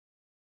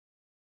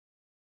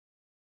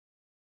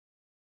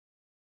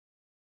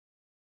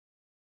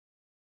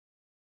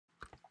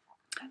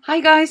Hi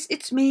guys,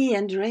 it's me,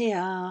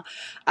 Andrea.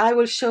 I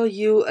will show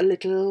you a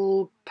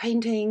little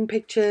painting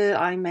picture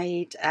I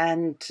made,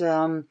 and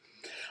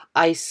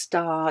I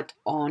start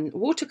on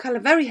watercolor,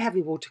 very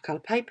heavy watercolor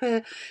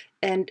paper,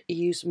 and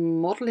use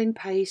modeling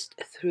paste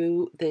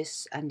through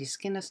this Andy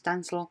Skinner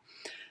stencil,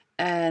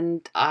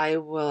 and I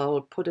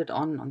will put it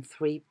on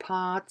three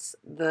parts.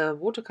 The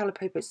watercolor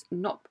paper is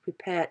not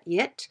prepared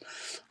yet.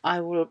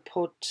 I will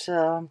put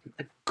a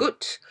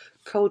good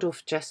coat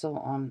of gesso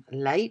on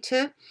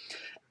later,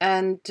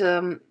 and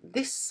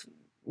this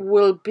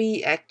will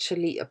be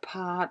actually a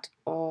part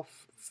of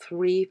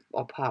three,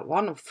 or part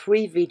one of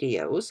three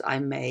videos I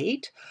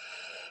made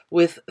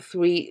with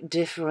three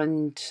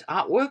different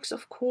artworks,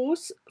 of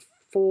course,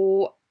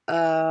 for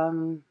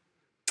um,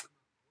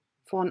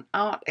 for an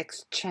art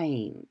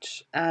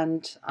exchange,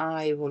 and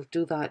I will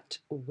do that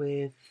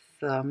with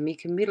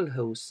Mieke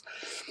Middelhuis.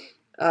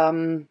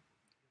 Um,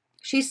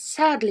 she's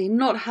sadly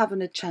not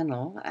having a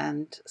channel,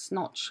 and it's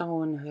not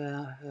showing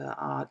her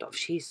art.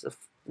 She's a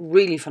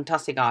really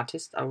fantastic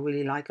artist. I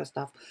really like her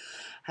stuff.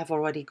 Have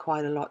already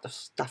quite a lot of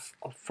stuff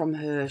from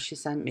her she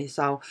sent me.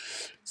 So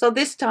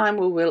this time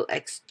we will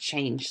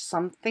exchange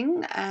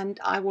something, and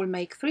I will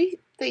make three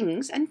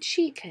things and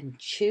she can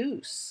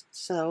choose.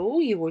 So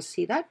you will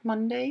see that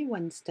Monday,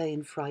 Wednesday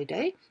and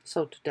Friday.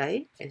 So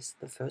today is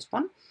the first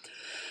one.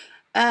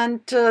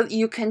 And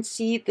you can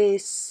see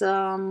this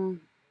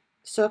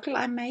circle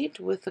I made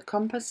with the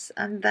compass,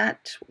 and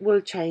that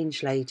will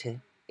change later.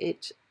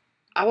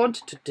 I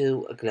wanted to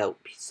do a globe,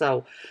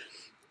 so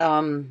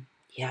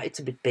yeah, it's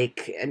a bit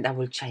big, and I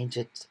will change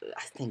it,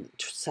 I think,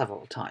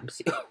 several times.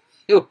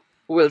 You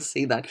will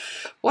see that.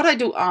 What I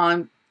do,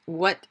 I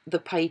wet the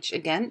page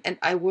again, and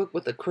I work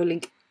with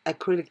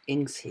acrylic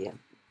inks here,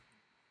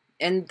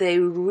 and they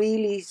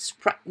really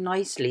spread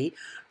nicely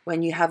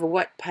when you have a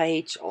wet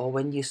page or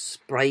when you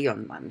spray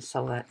on them.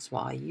 So that's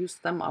why I use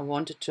them. I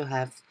wanted to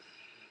have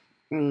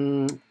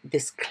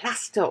this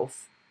cluster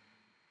of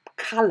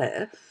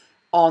color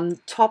on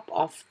top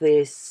of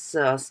this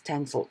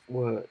stenciled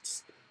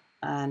words,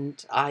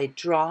 and I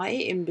dry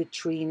in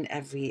between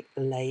every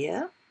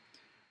layer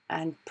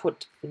and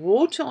put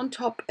water on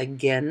top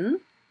again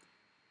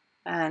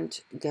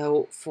and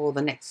go for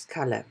the next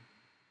color.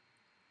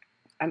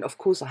 And of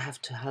course I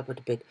have to help it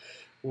a bit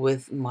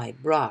with my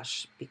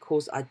brush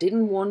because I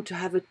didn't want to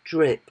have it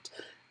dripped.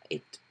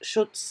 It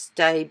should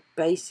stay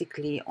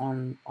basically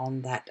on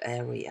that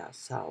area,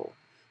 so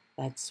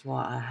that's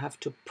why I have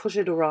to push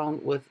it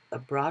around with a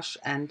brush,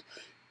 and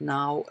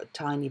now a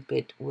tiny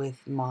bit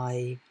with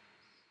my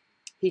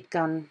heat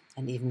gun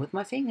and even with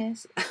my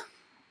fingers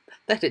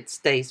that it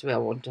stays where I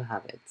want to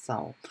have it.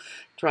 So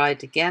try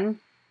it again,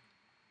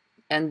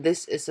 and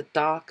this is a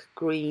dark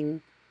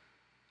green,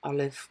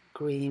 olive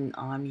green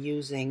I'm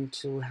using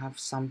to have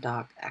some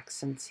dark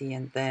accents here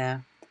and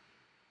there,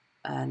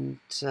 and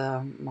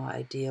my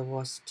idea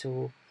was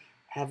to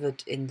have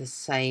it in the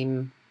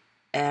same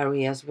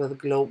areas where the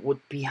globe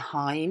would be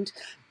behind,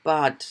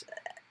 but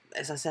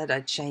as I said, I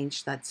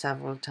changed that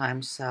several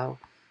times, so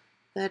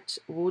that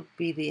would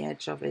be the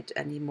edge of it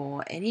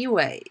anymore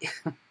anyway.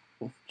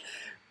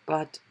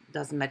 But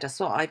doesn't matter.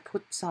 So I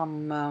put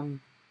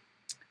some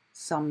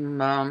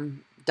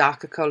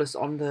darker colors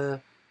on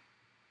the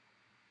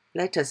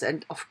letters,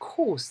 and of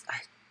course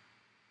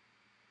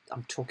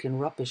I'm talking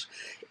rubbish.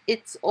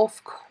 It's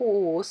of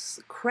course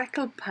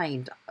crackle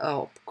paint,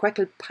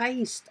 crackle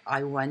paste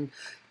I went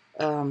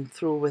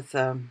through with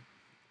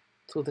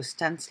through the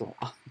stencil.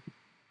 Oh,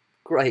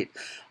 great!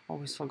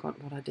 Always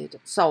forgot what I did.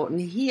 So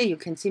here you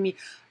can see me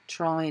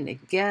trying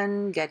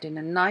again, getting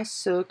a nice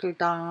circle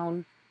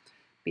down,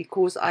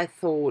 because I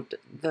thought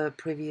the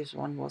previous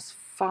one was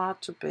far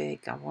too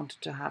big. I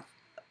wanted to have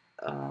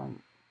a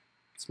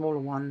smaller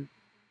one.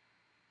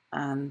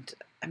 And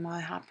am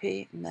I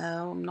happy?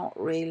 No, not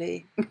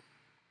really.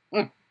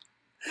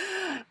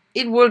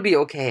 It will be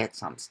okay at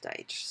some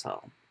stage.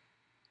 So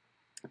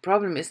the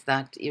problem is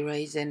that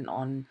erasing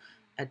on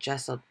a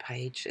gessoed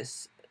page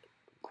is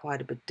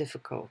quite a bit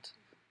difficult.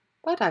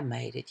 But I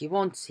made it. You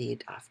won't see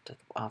it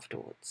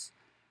afterwards.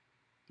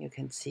 You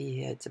can see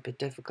here it's a bit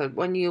difficult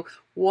when you're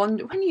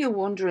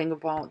wondering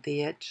about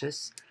the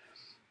edges,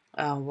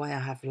 why I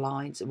have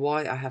lines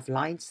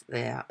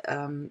there.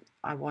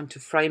 I want to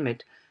frame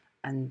it,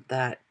 and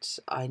that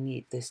I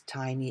need this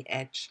tiny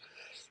edge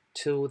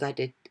to that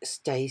it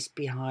stays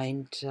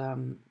behind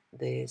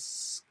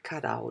this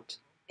cutout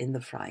in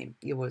the frame.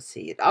 You will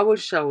see it. I will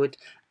show it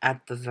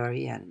at the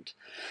very end.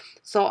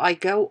 So I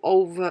go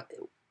over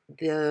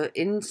the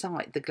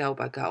inside the globe.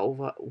 I go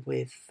over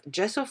with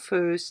gesso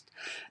first,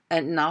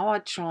 and now I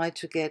try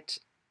to get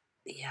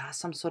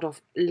some sort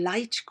of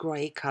light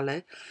gray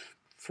color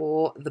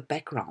for the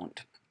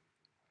background.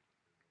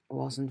 It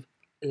wasn't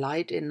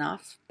light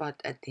enough,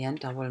 but at the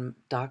end I will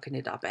darken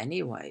it up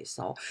anyway.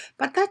 So,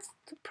 but that's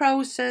the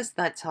process.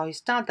 That's how you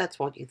start. That's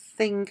what you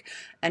think,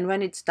 and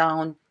when it's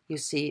down, you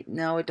see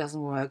no, it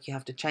doesn't work. You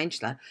have to change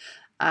that.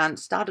 And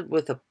started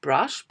with a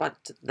brush,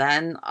 but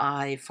then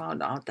I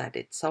found out that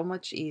it's so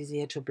much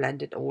easier to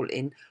blend it all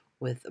in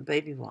with a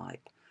baby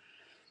wipe.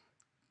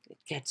 It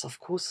gets, of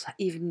course,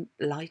 even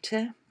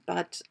lighter,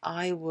 but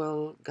I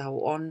will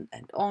go on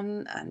and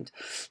on. And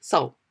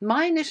so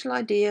my initial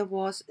idea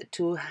was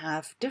to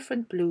have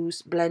different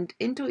blues blend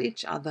into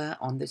each other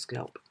on this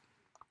globe.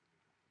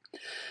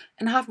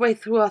 And halfway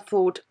through I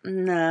thought,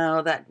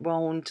 no, that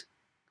won't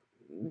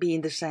be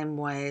in the same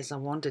way as I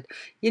wanted.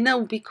 You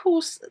know,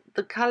 because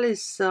the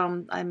colors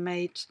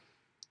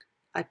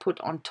I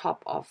put on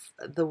top of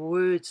the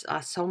words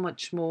are so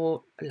much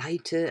more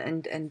lighter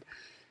and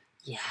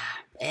yeah,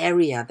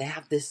 airier. They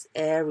have this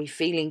airy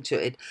feeling to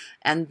it.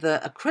 And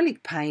the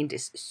acrylic paint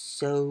is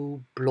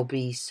so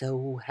blobby,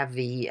 so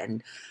heavy,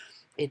 and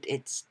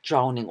it's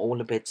drowning all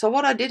a bit. So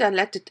what I did, I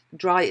let it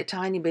dry a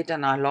tiny bit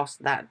and I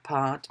lost that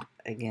part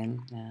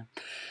again.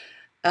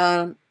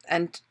 Yeah.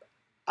 And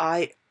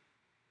I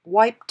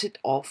wiped it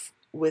off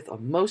with, or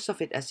most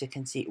of it, as you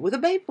can see, with a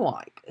baby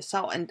wipe.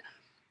 So, and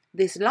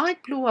this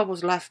light blue I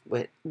was left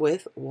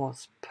with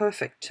was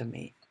perfect to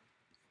me.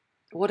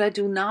 What I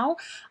do now,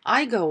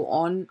 I go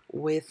on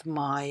with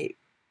my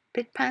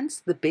pit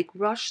pens, the big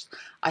brush.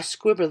 I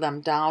scribble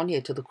them down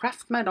here to the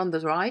craft mat on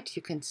the right.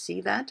 You can see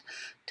that.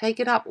 Take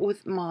it up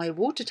with my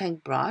water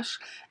tank brush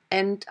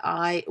and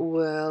I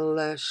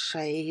will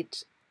shade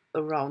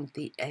around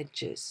the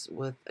edges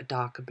with a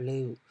darker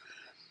blue.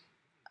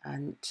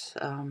 And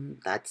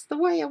that's the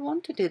way I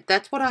wanted it.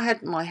 That's what I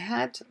had in my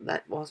head.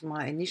 That was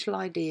my initial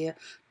idea.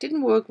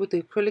 Didn't work with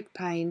the acrylic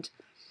paint,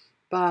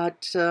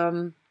 but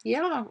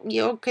yeah,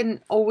 you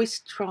can always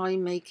try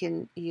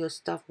making your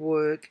stuff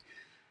work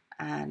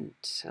and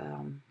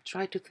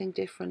try to think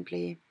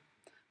differently.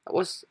 That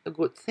was a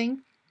good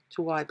thing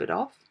to wipe it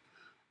off,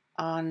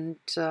 and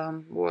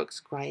works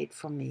great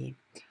for me.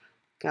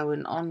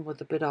 Going on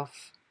with a bit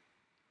of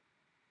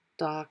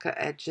darker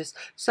edges.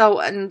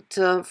 So, and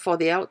for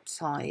the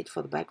outside,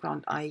 for the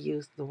background, I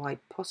use the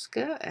white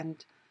Posca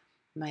and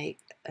make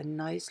a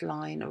nice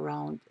line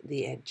around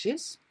the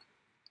edges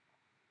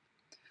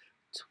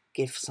to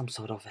give some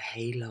sort of a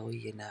halo,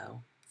 you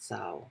know.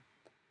 So,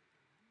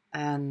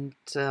 and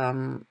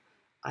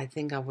I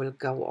think I will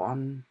go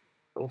on,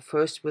 or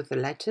first with the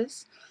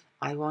letters.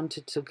 I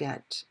wanted to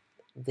get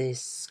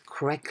this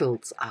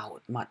crackles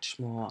out much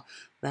more.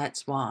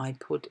 That's why I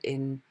put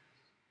in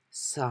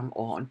some,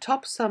 or on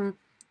top some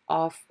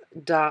of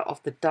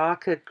the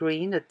darker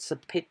green. It's a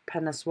pit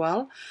pen as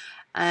well,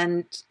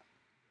 and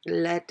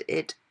let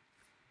it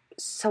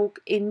soak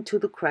into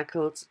the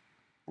crackles,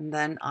 and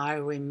then I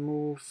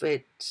remove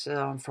it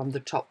from the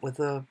top with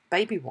a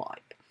baby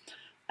wipe,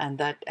 and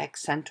that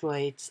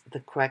accentuates the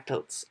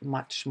crackles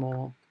much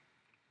more.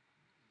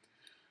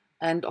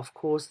 And of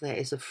course there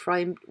is a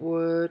framed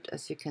word.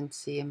 As you can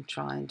see, I'm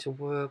trying to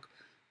work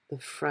the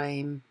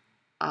frame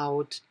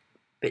out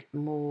a bit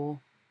more.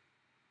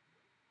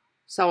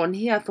 So on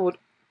here I thought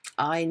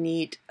I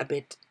need a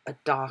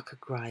darker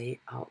grey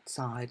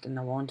outside, and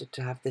I wanted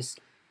to have this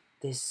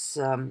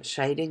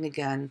shading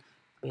again,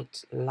 a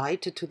bit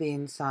lighter to the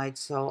inside.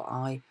 So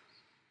I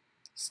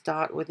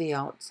start with the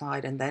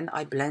outside and then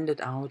I blend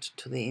it out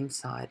to the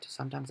inside.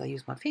 Sometimes I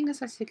use my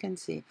fingers, as you can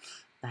see.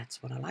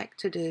 That's what I like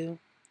to do.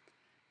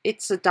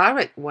 It's a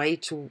direct way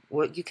to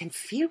work. You can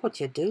feel what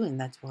you're doing.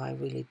 That's why I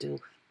really do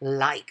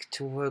like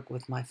to work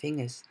with my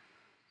fingers.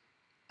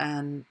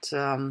 And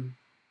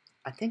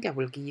I think I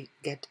will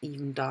get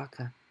even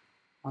darker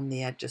on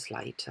the edges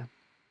later.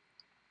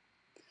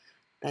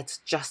 That's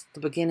just the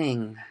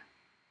beginning.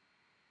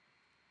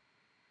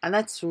 And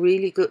that's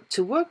really good.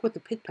 To work with the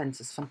pit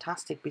pens is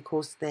fantastic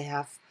because they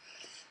have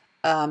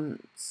not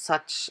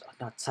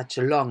such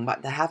a long,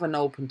 but they have an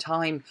open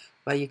time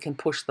where you can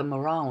push them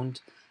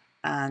around.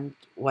 And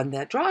when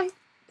they're dry,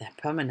 they're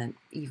permanent,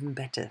 even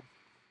better.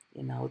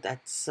 You know,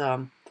 that's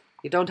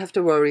you don't have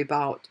to worry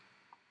about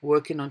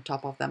working on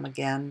top of them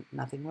again.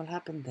 Nothing will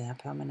happen. They are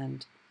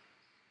permanent.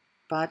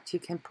 But you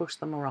can push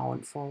them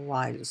around for a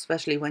while,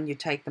 especially when you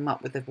take them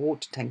up with a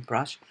water tank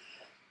brush.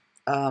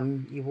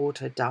 You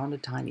water it down a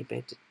tiny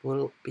bit. It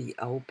will be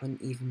open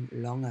even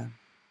longer.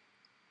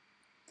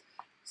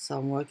 So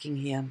I'm working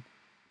here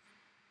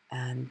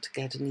and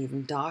get an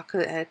even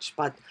darker edge,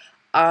 but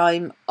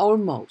I'm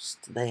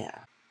almost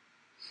there.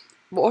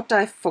 What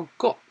I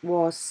forgot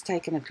was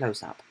taking a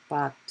close-up,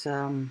 but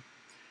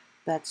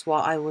that's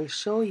why I will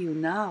show you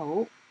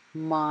now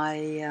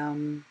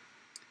my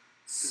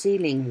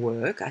sealing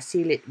work. I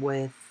seal it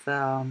with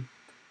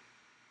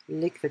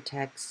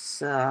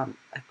Liquitex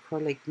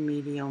acrylic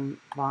medium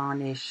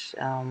varnish.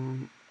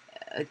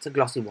 It's a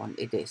glossy one,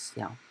 it is,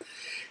 yeah.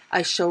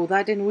 I show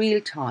that in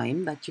real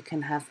time, that you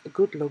can have a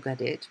good look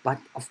at it, but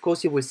of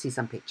course you will see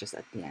some pictures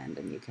at the end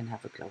and you can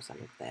have a closer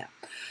look there.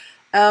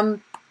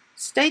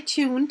 Stay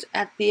tuned.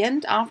 At the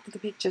end, after the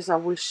pictures, I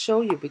will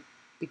show you,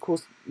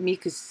 because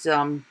Mieke's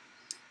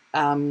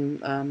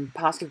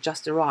parcel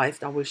just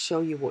arrived. I will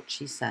show you what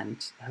she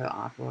sent, her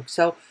artwork.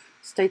 So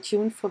stay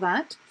tuned for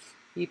that.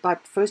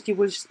 But first you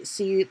will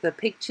see the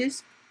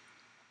pictures,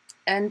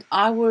 and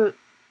I will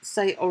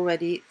say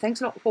already,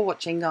 thanks a lot for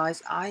watching,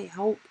 guys. I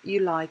hope you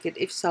like it.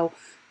 If so,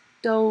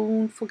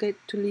 don't forget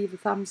to leave a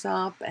thumbs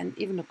up and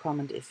even a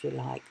comment if you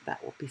like.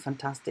 That would be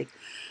fantastic.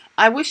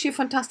 I wish you a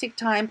fantastic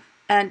time,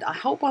 and I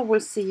hope I will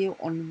see you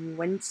on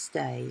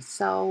Wednesday.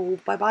 So,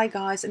 bye bye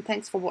guys, and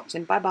thanks for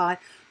watching. Bye bye.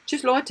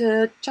 Tschüss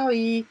Leute. Ciao.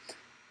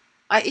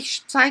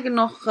 Ich zeige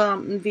noch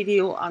ein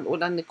Video an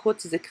oder eine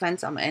kurze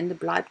Sequenz am Ende.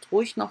 Bleibt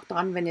ruhig noch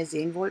dran, wenn ihr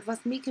sehen wollt,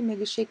 was Mieke mir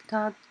geschickt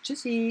hat.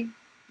 Tschüssi.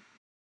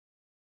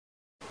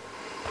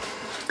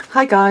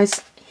 Hi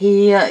guys,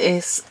 here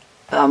is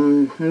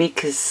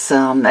Mieke's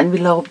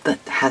envelope that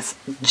has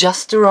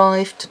just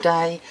arrived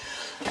today,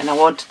 and I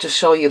wanted to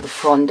show you the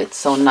front. It's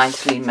so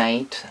nicely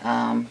made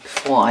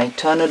before I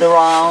turn it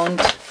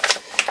around.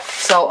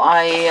 So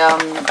I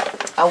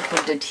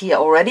opened it here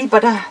already,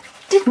 but I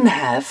didn't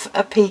have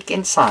a peek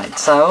inside,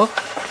 so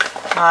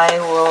I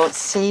will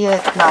see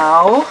it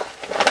now.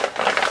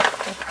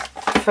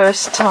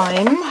 First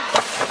time.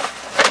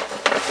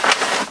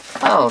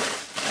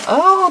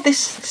 Oh, this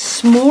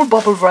small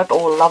bubble wrap.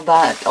 Oh, I love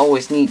that. I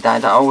always need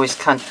that. I always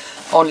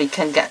only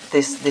can get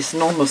this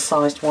normal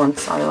sized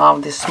ones. I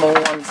love the small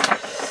ones.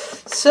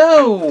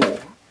 So,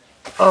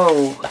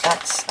 oh,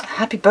 that's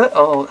happy birthday.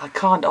 Oh, I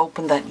can't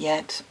open that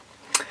yet.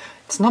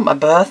 It's not my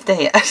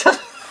birthday yet.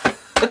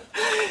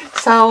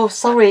 So,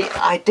 sorry,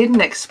 I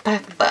didn't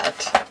expect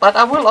that. But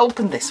I will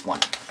open this one.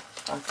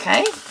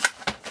 Okay.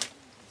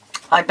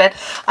 I bet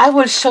I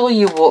will show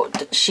you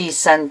what she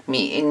sent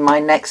me in my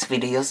next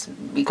videos,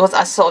 because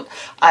I thought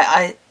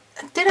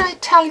did I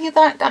tell you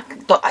that?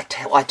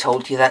 I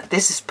told you that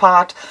this is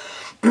part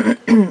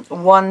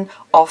 1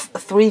 of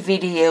 3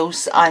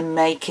 videos I'm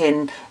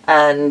making,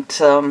 and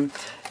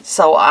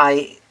so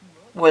I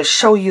will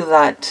show you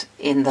that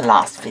in the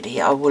last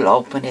video. I will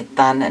open it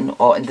then,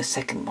 or in the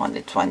second one.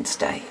 It's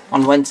Wednesday.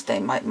 On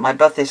Wednesday, my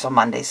birthday's on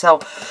Monday,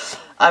 so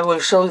I will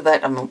show you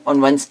that on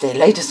Wednesday,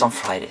 latest on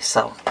Friday.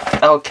 So,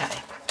 okay.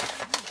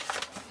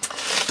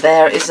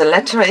 There is a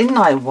letter in.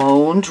 I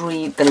won't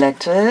read the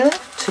letter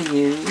to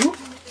you.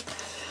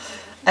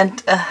 And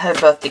her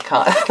birthday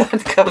card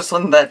that goes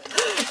on that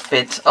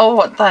bit. Oh,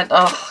 what that?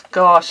 Oh,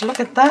 gosh,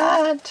 look at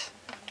that.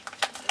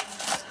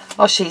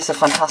 Oh, she's a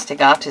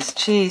fantastic artist.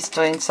 She's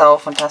doing so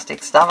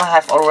fantastic stuff. I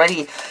have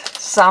already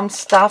some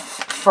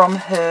stuff from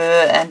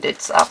her, and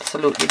it's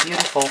absolutely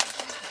beautiful.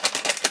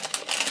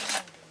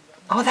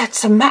 Oh,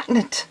 that's a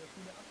magnet.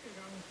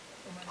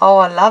 Oh,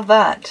 I love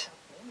that.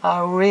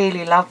 I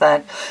really love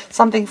that.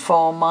 Something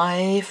for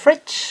my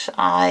fridge.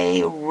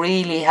 I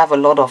really have a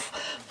lot of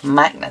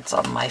magnets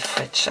on my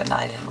fridge, and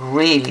I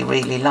really,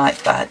 really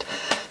like that.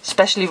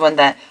 Especially when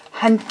they're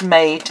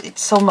handmade.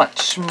 It's so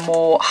much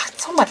more,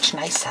 it's so much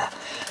nicer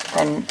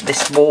than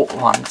this bought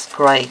ones.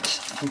 Great.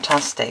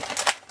 Fantastic.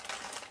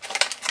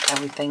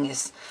 Everything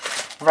is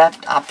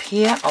wrapped up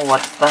here. Oh,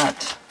 what's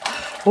that?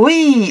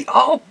 Whee!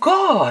 Oh,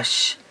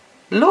 gosh!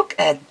 Look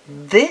at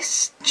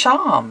this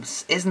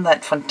charms. Isn't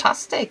that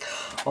fantastic?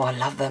 Oh, I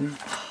love them.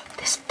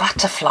 These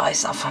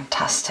butterflies are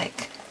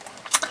fantastic.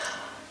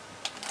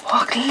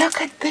 Oh,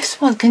 look at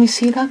this one. Can you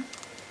see them?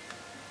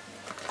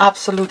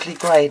 Absolutely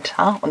great,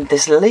 huh? And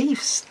these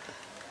leaves.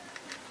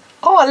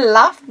 Oh, I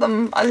love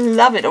them. I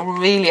love it. I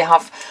really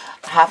have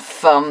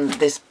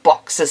these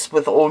boxes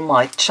with all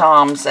my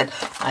charms, and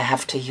I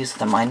have to use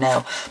them, I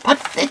know. But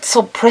it's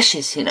so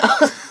precious, you know.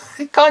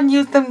 I can't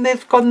use them.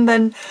 They've gone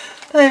then.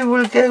 They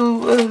will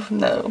go, oh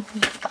no.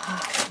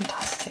 Ah,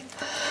 fantastic.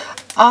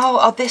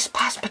 Oh, this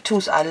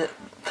passepartouts. I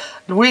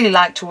really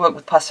like to work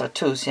with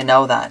passepartouts, you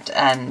know that.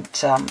 And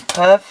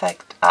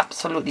perfect,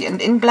 absolutely. And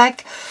in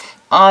black,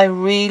 I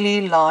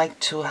really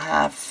like to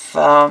have,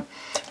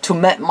 to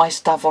mat my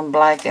stuff on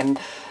black, and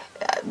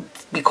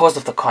because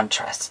of the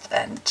contrast.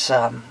 And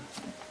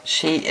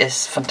she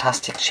is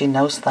fantastic. She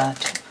knows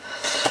that.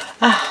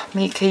 Ah,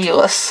 Mieke, you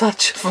are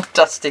such a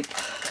fantastic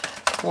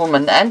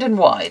woman. And in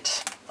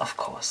white. Of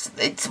course,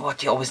 it's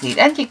what you always need.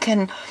 And you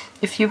can,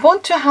 if you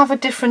want to have a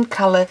different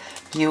color,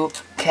 you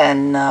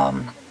can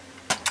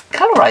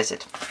colorize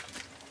it.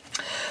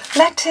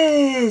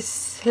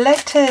 Letters,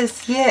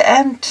 yeah,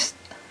 and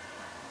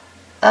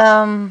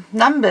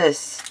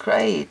numbers.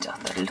 Great. Oh,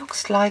 that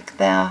looks like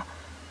there are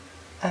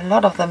a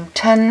lot of them.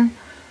 10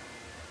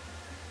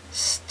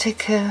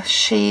 sticker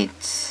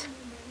sheets.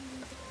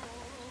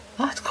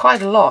 That's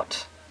quite a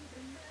lot.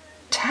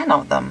 10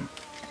 of them.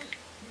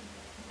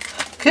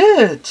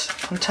 Good,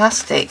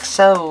 fantastic.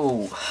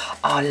 So,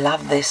 I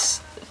love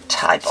this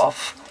type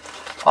of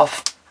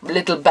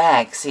little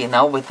bags, you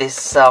know, with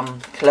this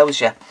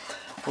closure.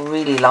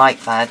 Really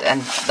like that,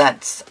 and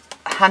that's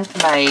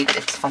handmade.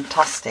 It's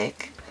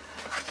fantastic.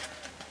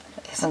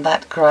 Isn't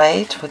that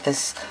great? With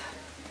this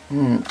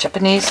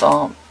Japanese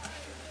or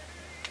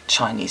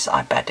Chinese?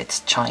 I bet it's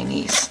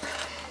Chinese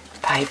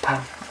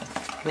paper.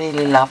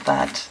 Really love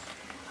that.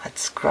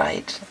 That's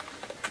great.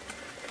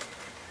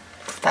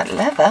 Is that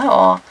leather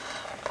or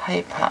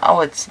paper?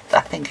 Oh, I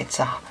think it's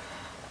a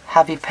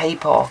heavy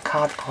paper or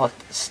cardboard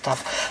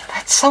stuff.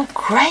 That's so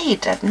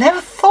great. I've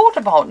never thought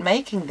about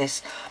making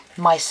this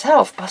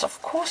myself, but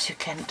of course you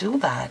can do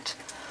that.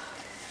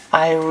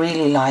 I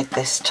really like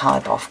this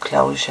type of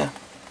closure.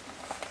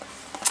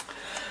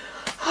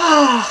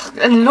 Oh,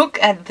 and look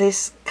at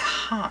this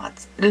card.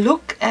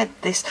 Look at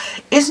this.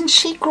 Isn't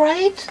she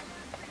great?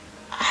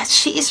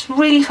 She is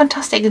really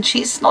fantastic, and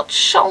she's not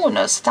showing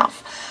her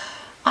stuff.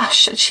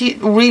 She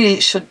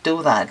really should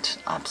do that.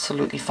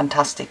 Absolutely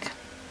fantastic.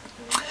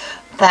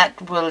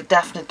 That will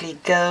definitely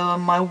go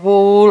on my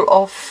wall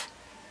of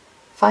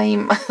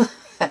fame.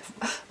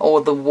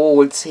 Or the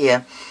walls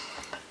here.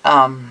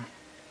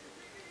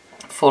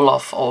 Full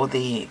of all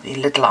the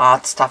little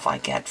art stuff I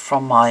get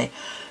from my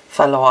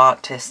fellow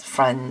artist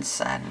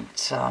friends, and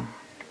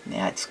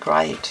yeah, it's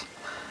great.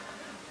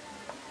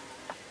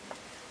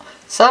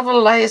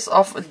 Several layers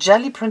of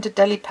jelly printed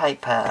deli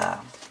paper,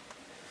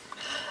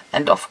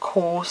 and of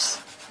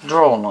course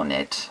drawn on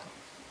it.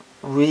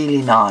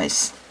 Really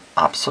nice,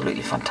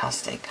 absolutely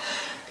fantastic.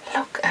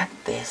 Look at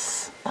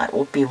this. That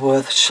would be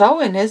worth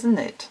showing, isn't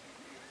it?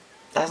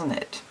 Doesn't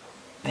it?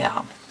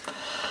 Yeah.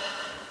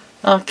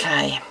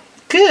 Okay.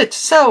 Good.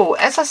 So,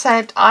 as I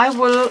said, I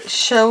will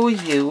show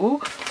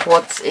you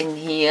what's in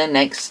here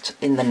next,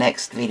 in the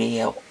next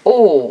video,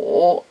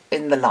 or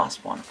in the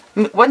last one.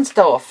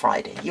 Wednesday or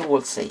Friday, you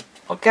will see.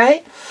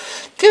 Okay?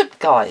 Good,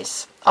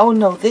 guys. Oh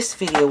no, this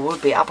video will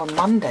be up on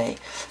Monday.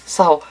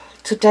 So,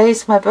 today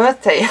is my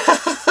birthday.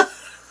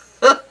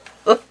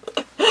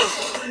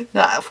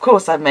 Now, of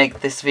course, I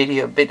make this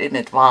video a bit in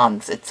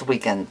advance. It's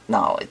weekend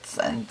now,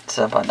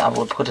 but I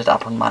will put it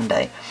up on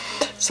Monday.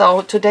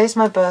 So today's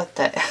my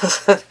birthday,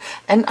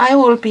 and I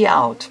will be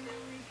out.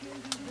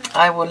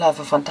 I will have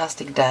a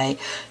fantastic day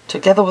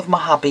together with my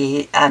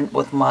hubby and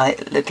with my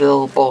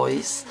little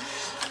boys,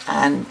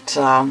 and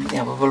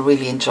yeah, we will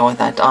really enjoy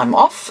that. I'm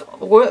off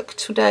work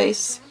 2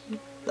 days,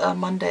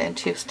 Monday and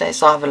Tuesday,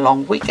 so I have a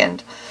long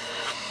weekend.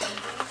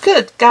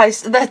 Good,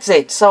 guys, that's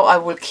it. So I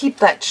will keep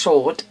that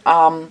short.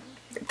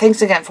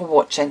 Thanks again for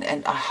watching,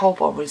 and I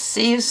hope I will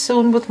see you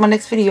soon with my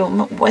next video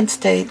on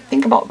Wednesday.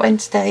 Think about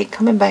Wednesday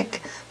coming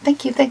back.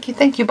 Thank you, thank you,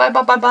 thank you. Bye,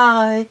 bye, bye,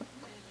 bye.